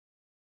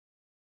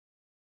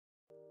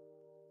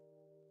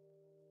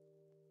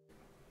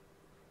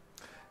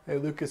Hey,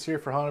 Lucas here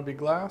for Mahoney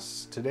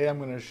Glass. Today I'm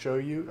going to show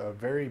you a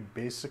very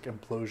basic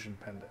implosion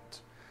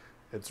pendant.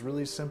 It's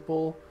really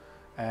simple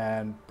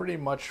and pretty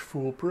much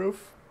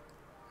foolproof.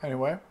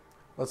 Anyway,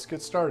 let's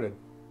get started.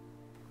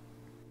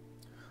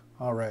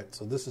 Alright,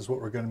 so this is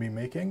what we're going to be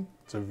making.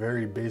 It's a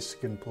very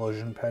basic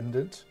implosion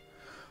pendant.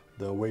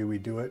 The way we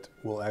do it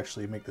will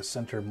actually make the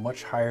center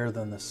much higher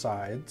than the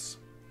sides.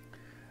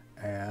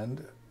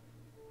 And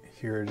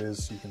here it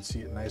is, you can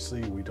see it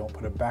nicely. We don't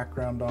put a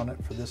background on it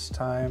for this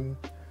time.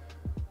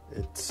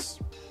 It's,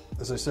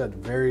 as I said,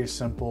 very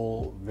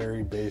simple,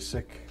 very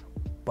basic,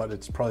 but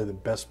it's probably the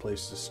best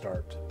place to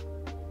start.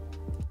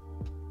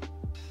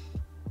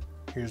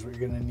 Here's what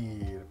you're gonna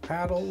need. A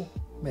paddle,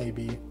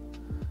 maybe,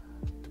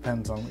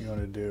 depends on what you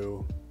wanna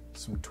do.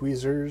 Some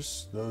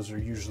tweezers, those are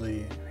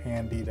usually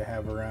handy to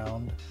have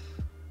around.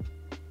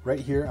 Right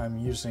here I'm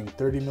using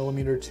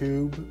 30mm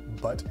tube,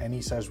 but any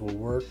size will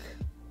work.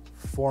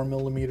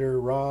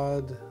 4mm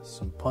rod,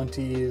 some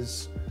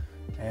punties,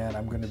 and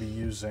I'm gonna be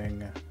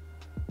using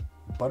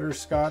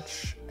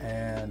butterscotch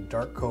and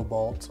dark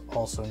cobalt,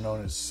 also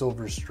known as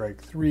Silver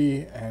Strike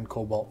 3 and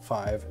Cobalt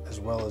 5, as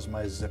well as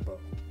my Zippo.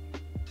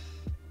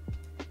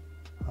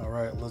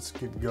 Alright, let's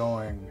get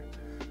going.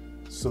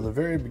 So the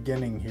very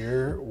beginning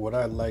here, what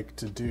I like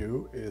to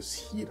do is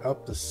heat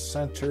up the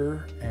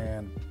center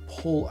and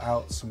pull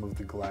out some of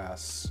the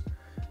glass.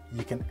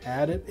 You can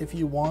add it if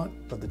you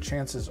want, but the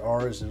chances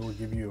are is it'll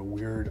give you a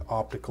weird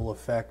optical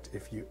effect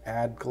if you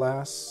add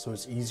glass, so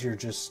it's easier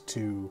just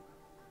to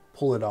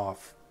pull it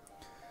off.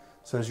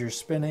 So as you're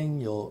spinning,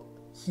 you'll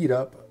heat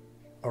up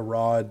a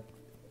rod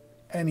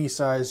any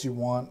size you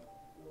want.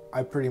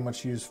 I pretty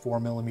much use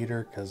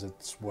 4mm because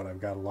it's what I've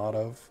got a lot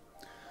of.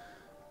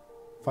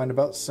 Find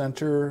about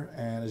center,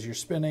 and as you're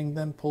spinning,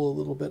 then pull a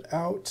little bit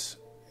out,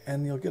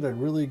 and you'll get a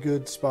really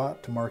good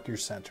spot to mark your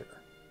center.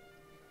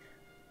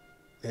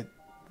 It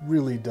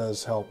really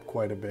does help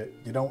quite a bit.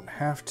 You don't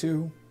have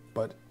to,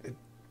 but it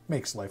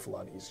makes life a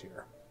lot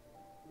easier.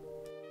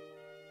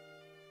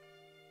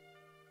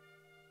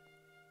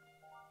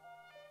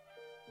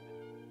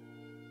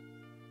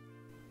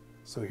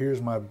 So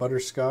here's my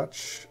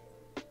butterscotch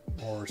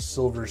or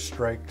Silver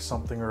Strike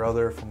something or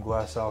other from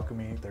Glass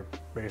Alchemy. They're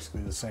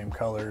basically the same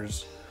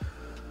colors.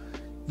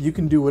 You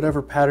can do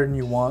whatever pattern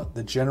you want.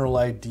 The general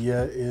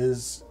idea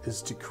is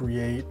to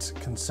create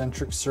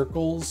concentric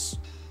circles.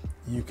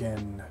 You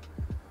can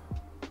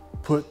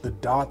put the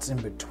dots in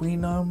between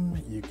them.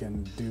 You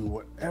can do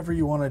whatever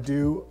you want to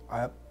do.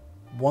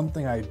 One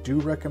thing I do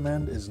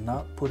recommend is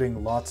not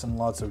putting lots and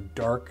lots of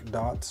dark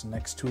dots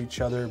next to each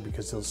other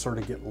because they'll sort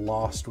of get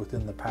lost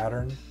within the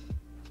pattern.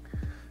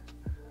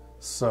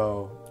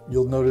 So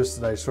you'll notice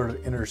that I sort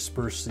of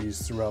intersperse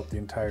these throughout the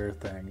entire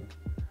thing.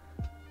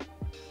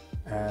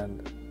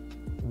 And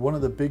one of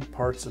the big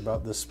parts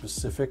about this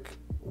specific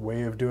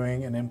way of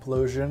doing an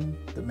implosion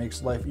that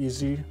makes life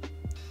easy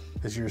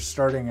is you're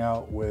starting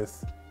out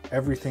with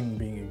everything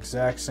being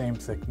exact same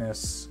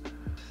thickness.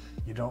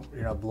 You're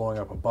not blowing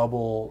up a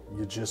bubble.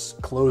 You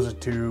just close a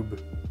tube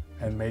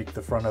and make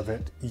the front of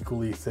it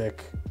equally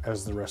thick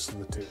as the rest of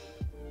the tube,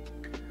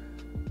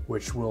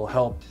 which will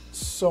help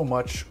so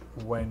much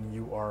when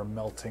you are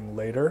melting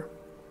later.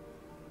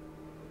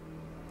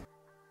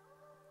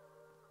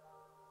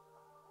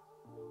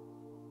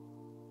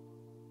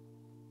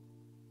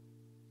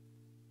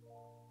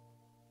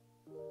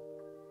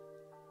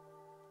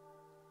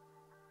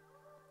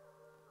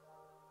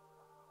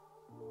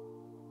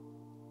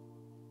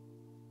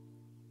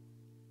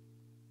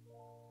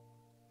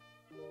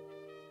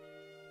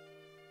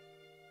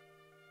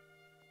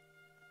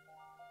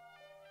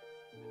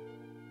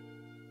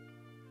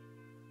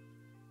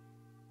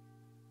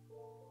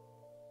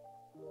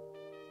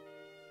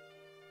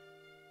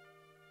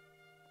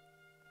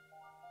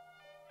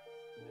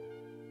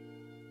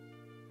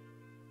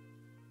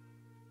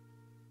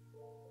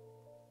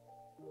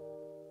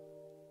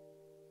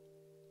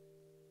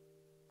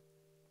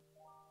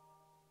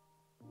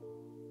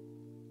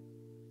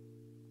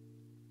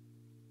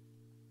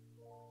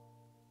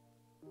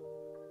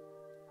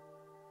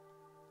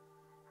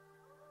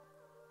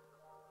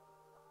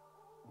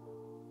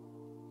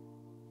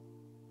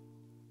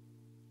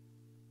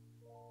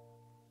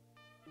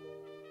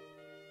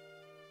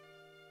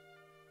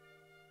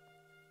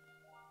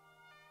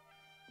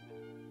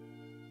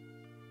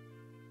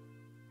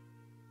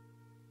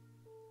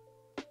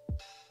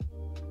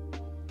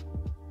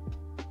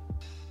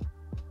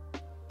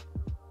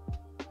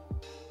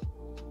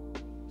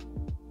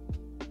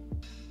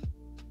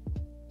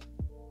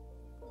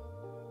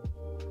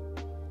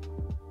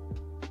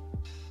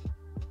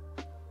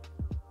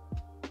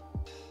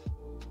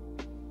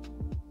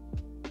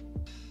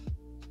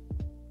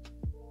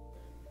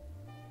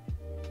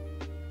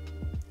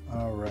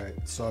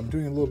 Alright, so I'm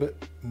doing a little bit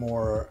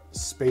more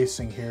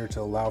spacing here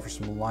to allow for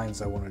some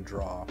lines I want to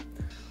draw.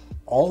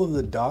 All of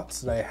the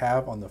dots that I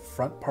have on the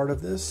front part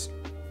of this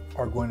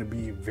are going to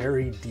be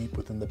very deep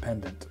within the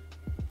pendant.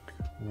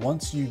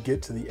 Once you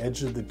get to the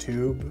edge of the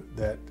tube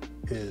that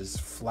is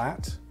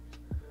flat,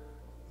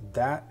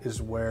 that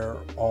is where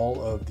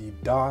all of the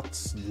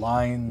dots,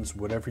 lines,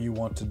 whatever you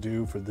want to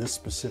do for this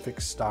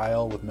specific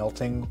style with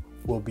melting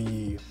will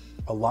be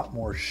a lot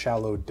more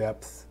shallow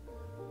depth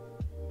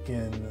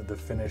in the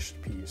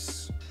finished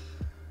piece.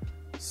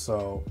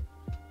 So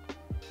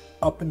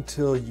up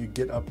until you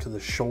get up to the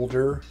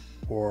shoulder,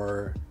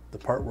 or the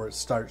part where it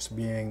starts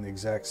being the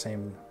exact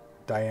same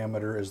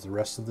diameter as the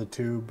rest of the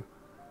tube,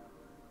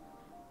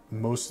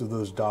 most of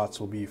those dots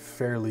will be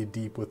fairly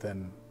deep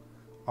within.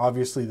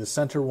 Obviously the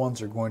center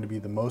ones are going to be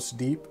the most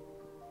deep,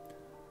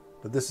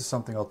 but this is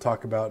something I'll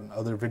talk about in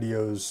other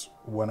videos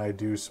when I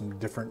do some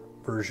different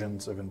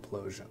versions of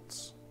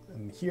implosions.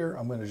 And here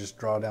I'm going to just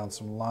draw down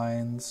some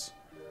lines.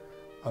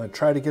 I'm going to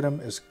try to get them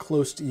as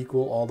close to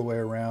equal all the way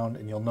around,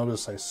 and you'll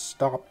notice I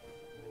stop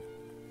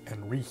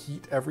and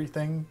reheat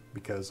everything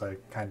because I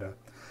kind of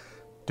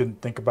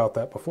didn't think about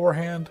that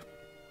beforehand.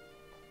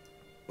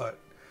 But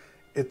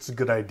it's a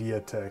good idea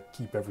to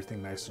keep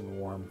everything nice and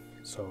warm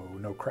so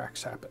no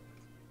cracks happen.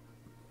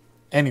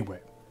 Anyway,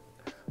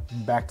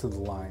 back to the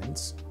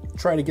lines.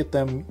 Try to get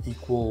them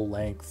equal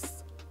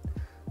length.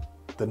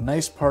 The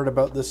nice part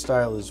about this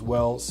style as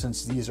well,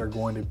 since these are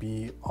going to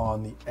be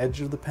on the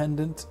edge of the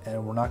pendant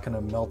and we're not going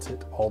to melt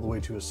it all the way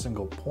to a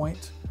single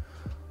point,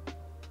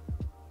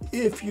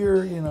 if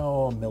you're,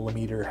 a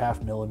millimeter,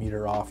 half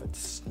millimeter off,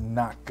 it's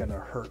not going to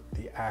hurt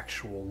the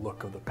actual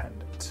look of the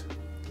pendant.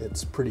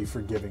 It's pretty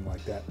forgiving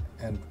like that.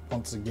 And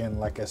once again,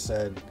 like I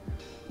said,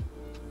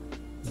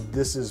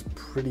 this is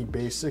pretty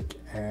basic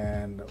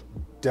and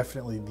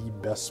definitely the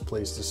best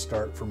place to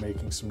start for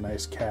making some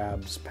nice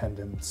cabs,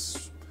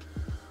 pendants,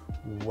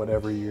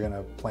 whatever you're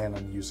gonna plan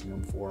on using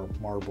them for,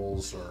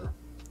 marbles or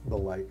the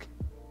like.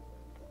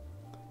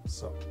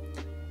 So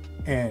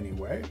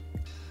anyway,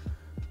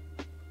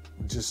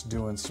 just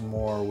doing some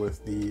more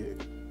with the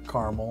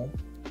caramel,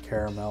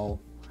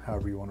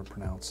 however you want to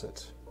pronounce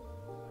it.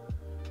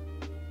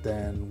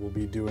 Then we'll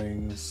be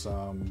doing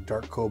some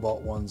dark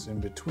cobalt ones in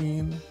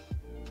between,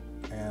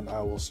 and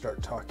I will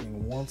start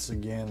talking once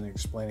again and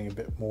explaining a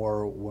bit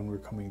more when we're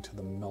coming to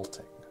the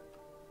melting.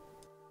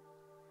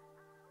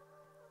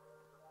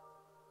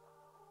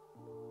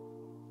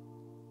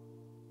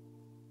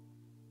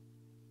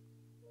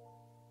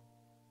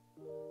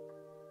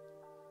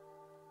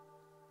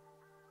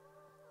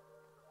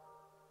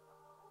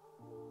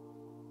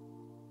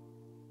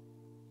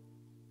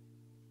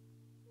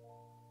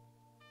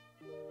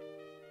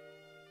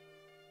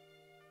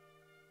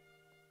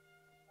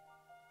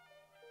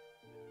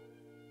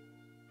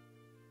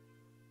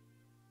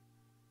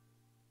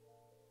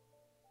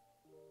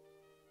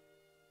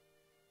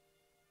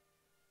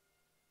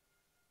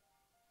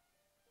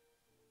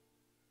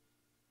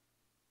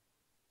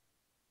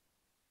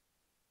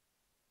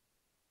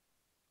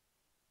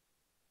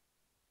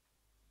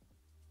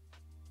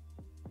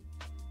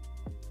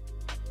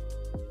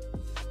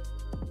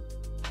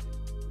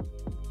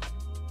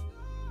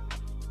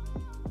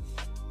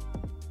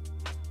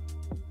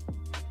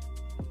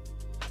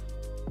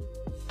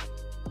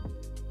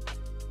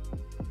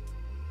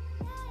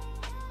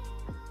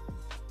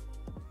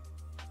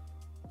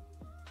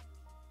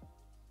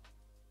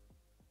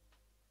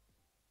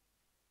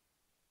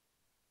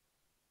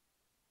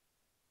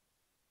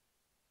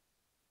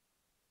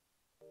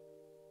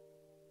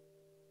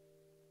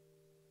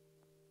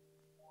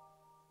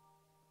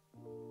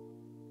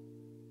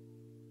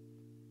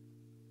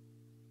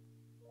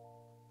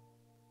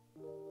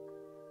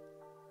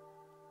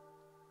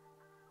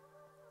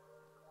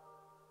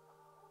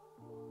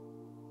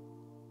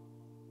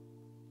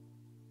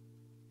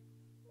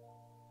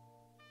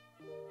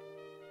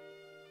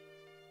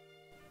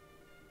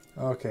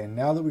 Okay,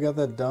 now that we got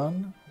that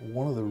done,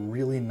 one of the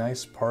really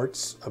nice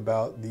parts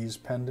about these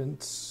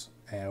pendants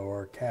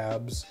or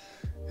cabs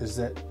is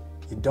that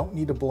you don't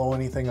need to blow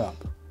anything up.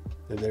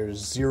 There's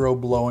zero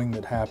blowing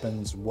that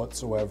happens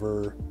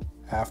whatsoever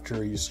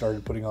after you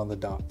started putting on the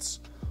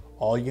dots.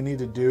 All you need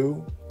to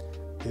do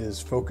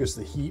is focus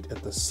the heat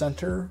at the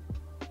center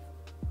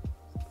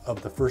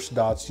of the first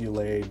dots you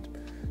laid.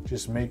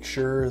 Just make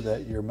sure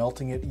that you're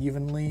melting it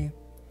evenly.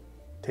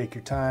 Take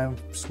your time,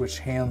 switch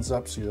hands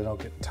up so you don't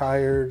get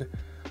tired,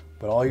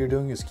 but all you're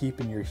doing is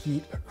keeping your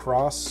heat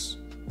across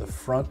the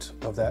front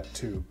of that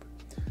tube.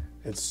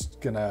 It's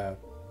gonna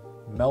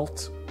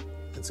melt,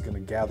 it's gonna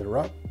gather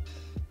up,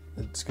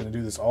 it's gonna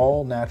do this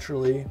all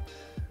naturally,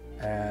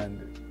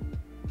 and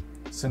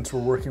since we're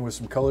working with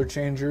some color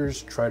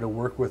changers, try to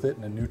work with it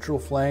in a neutral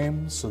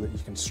flame so that you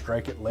can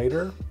strike it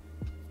later.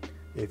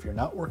 If you're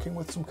not working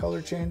with some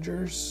color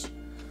changers,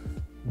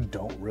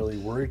 don't really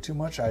worry too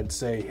much. I'd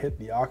say hit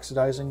the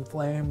oxidizing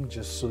flame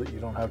just so that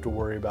you don't have to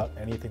worry about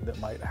anything that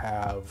might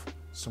have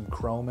some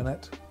chrome in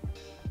it.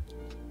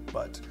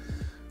 But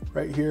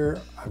right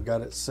here, I've got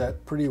it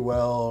set pretty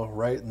well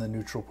right in the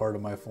neutral part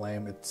of my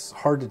flame. It's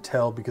hard to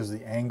tell because of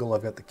the angle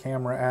I've got the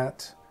camera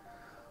at.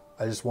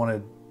 I just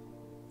wanted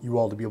you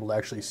all to be able to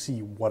actually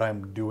see what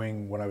I'm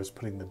doing when I was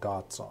putting the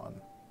dots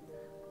on.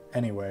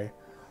 Anyway,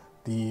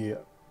 the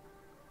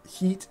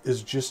heat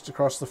is just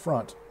across the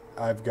front.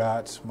 I've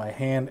got my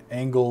hand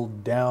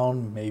angled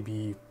down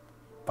maybe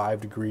 5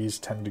 degrees,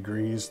 10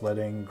 degrees,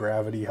 letting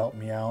gravity help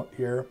me out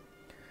here.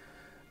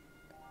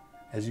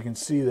 As you can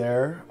see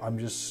there, I'm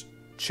just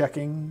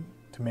checking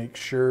to make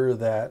sure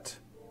that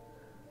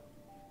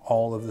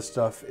all of the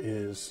stuff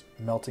is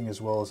melting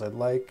as well as I'd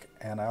like.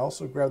 And I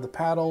also grab the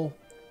paddle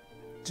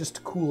just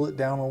to cool it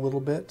down a little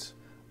bit.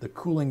 The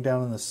cooling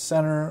down in the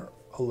center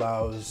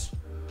allows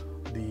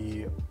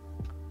the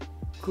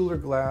cooler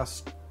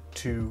glass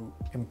to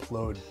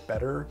implode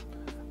better.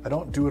 I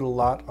don't do it a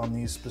lot on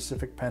these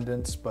specific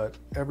pendants, but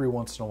every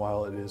once in a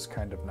while it is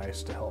kind of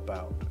nice to help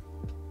out.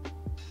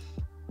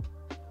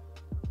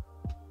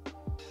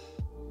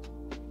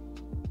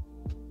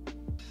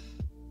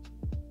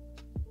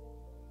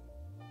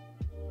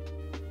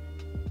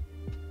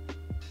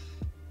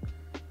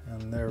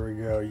 And there we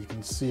go. You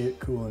can see it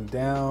cooling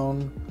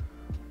down.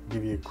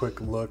 Give you a quick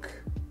look.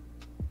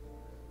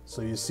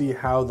 So you see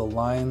how the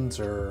lines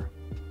are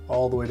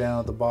all the way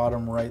down at the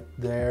bottom right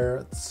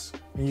there.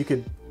 You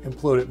could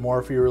implode it more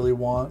if you really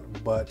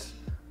want, but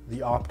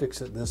the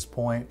optics at this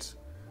point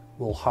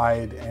will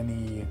hide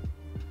any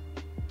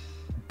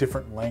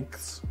different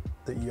lengths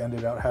that you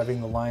ended up having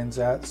the lines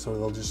at, so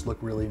they'll just look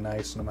really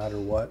nice no matter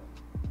what.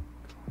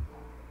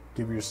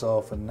 Give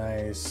yourself a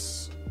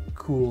nice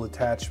cool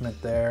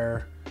attachment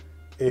there.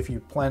 If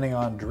you're planning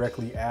on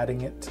directly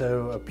adding it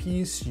to a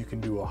piece, you can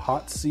do a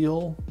hot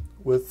seal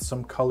with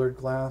some colored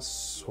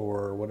glass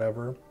or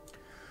whatever.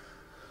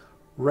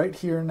 Right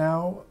here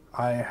now,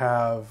 I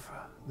have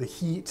the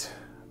heat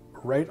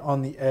right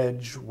on the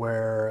edge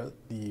where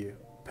the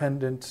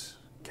pendant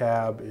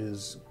cab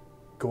is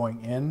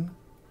going in.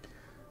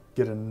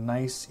 Get a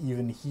nice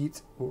even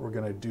heat. What we're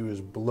gonna do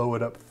is blow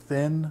it up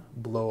thin,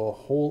 blow a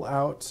hole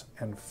out,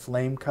 and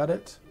flame cut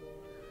it,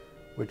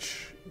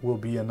 which will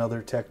be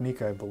another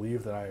technique I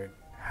believe that I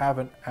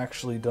haven't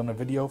actually done a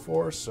video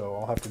for, so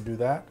I'll have to do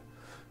that.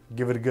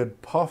 Give it a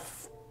good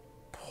puff,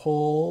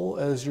 pull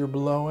as you're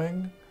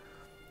blowing,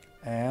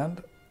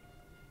 and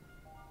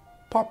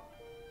pop.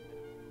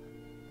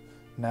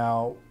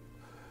 Now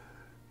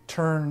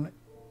turn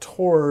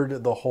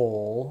toward the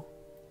hole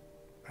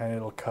and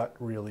it'll cut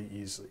really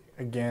easily.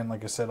 Again,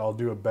 like I said, I'll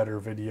do a better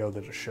video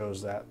that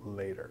shows that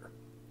later.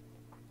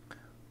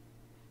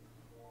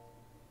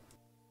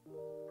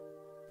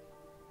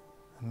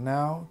 And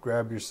now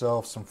grab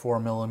yourself some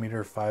 4mm,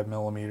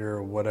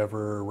 5mm,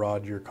 whatever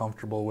rod you're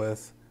comfortable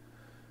with,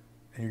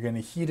 and you're going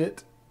to heat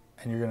it,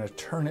 and you're going to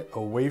turn it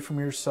away from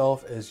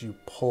yourself as you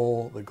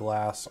pull the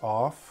glass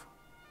off.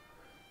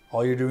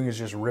 All you're doing is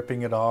just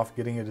ripping it off,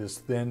 getting it as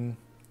thin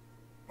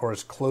or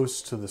as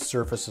close to the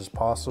surface as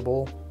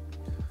possible.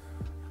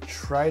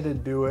 Try to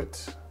do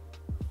it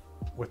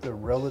with a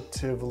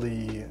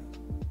relatively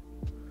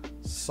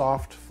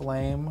soft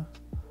flame,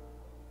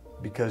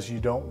 because you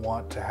don't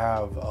want to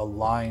have a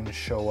line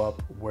show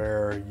up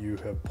where you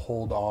have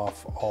pulled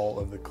off all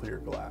of the clear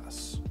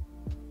glass.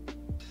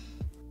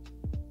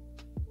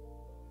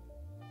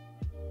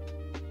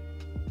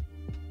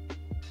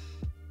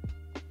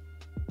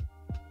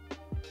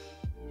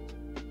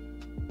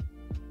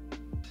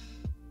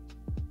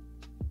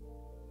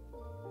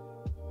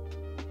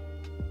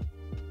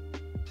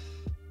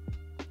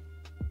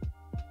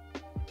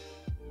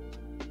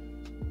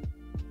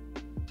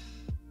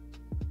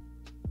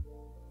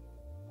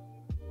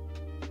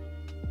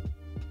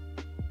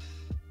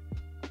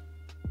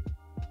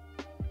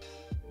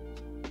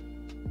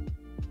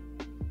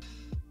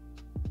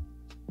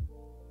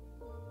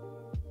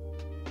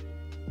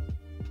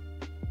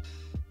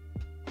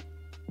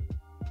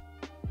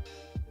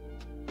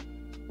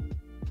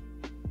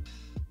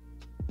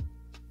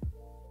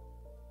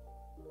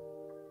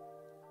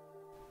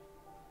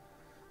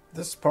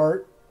 This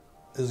part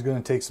is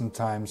going to take some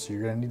time, so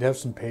you're going to need to have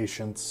some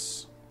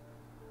patience.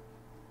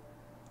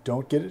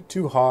 Don't get it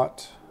too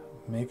hot.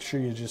 Make sure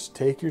you just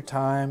take your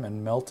time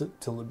and melt it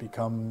till it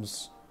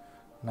becomes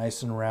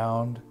nice and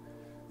round.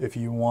 If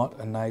you want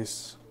a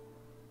nice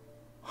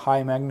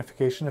high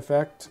magnification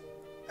effect,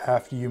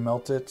 after you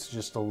melt it,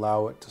 just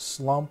allow it to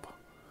slump,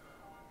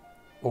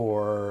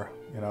 or,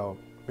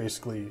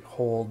 basically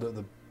hold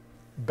the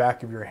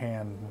back of your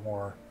hand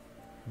more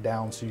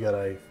down so you got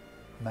a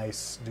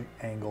nice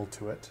angle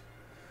to it.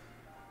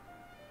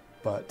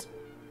 But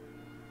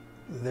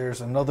there's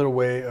another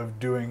way of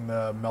doing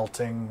the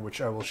melting,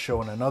 which I will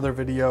show in another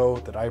video,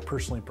 that I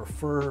personally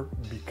prefer,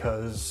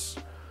 because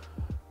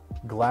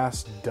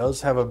glass does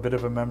have a bit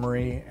of a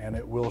memory and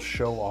it will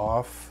show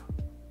off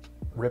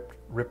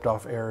ripped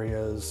off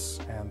areas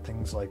and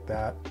things like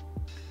that.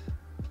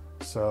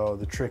 So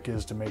the trick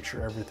is to make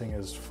sure everything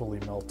is fully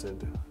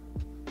melted.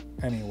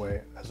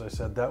 Anyway, as I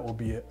said, that will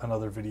be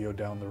another video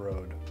down the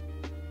road.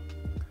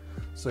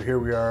 So here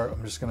we are.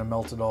 I'm just going to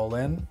melt it all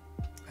in,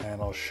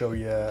 and I'll show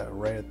you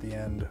right at the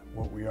end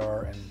what we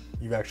are. And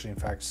you've actually in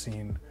fact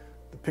seen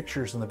the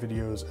pictures and the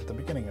videos at the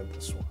beginning of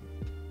this one.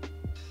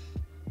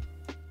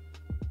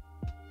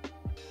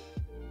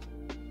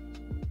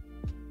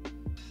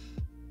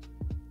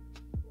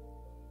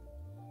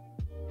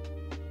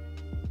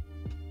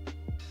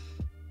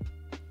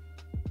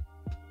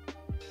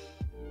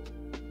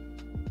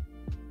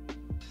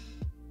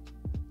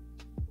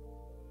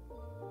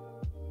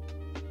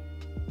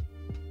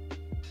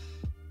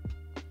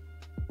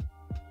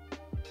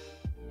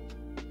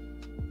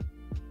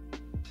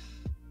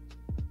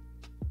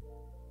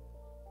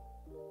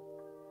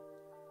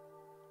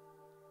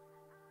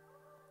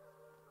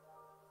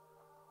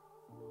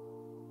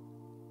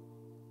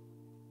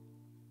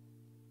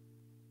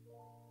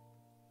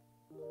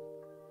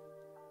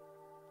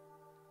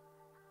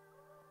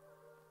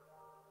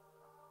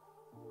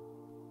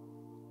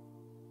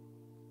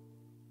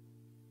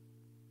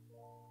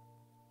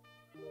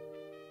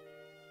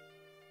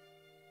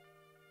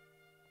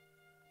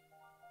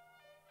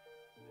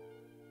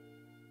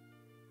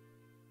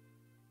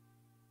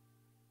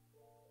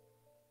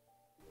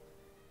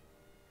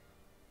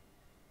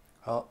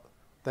 Uh,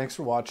 Thanks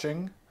for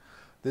watching.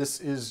 This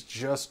is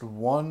just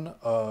one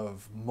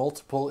of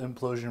multiple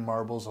implosion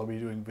marbles I'll be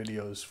doing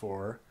videos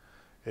for.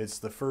 It's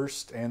the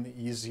first and the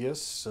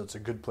easiest, so it's a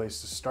good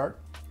place to start.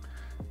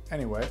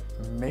 Anyway,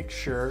 make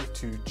sure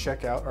to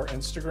check out our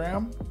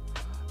Instagram,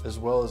 as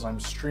well as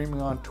I'm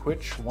streaming on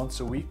Twitch once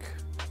a week.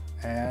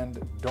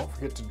 And don't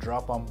forget to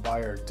drop on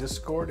by our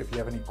Discord if you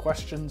have any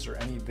questions or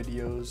any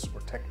videos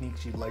or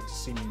techniques you'd like to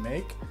see me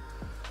make.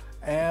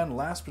 And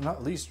last but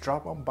not least,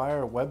 drop on by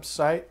our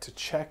website to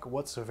check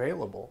what's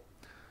available.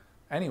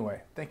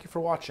 Anyway, thank you for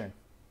watching.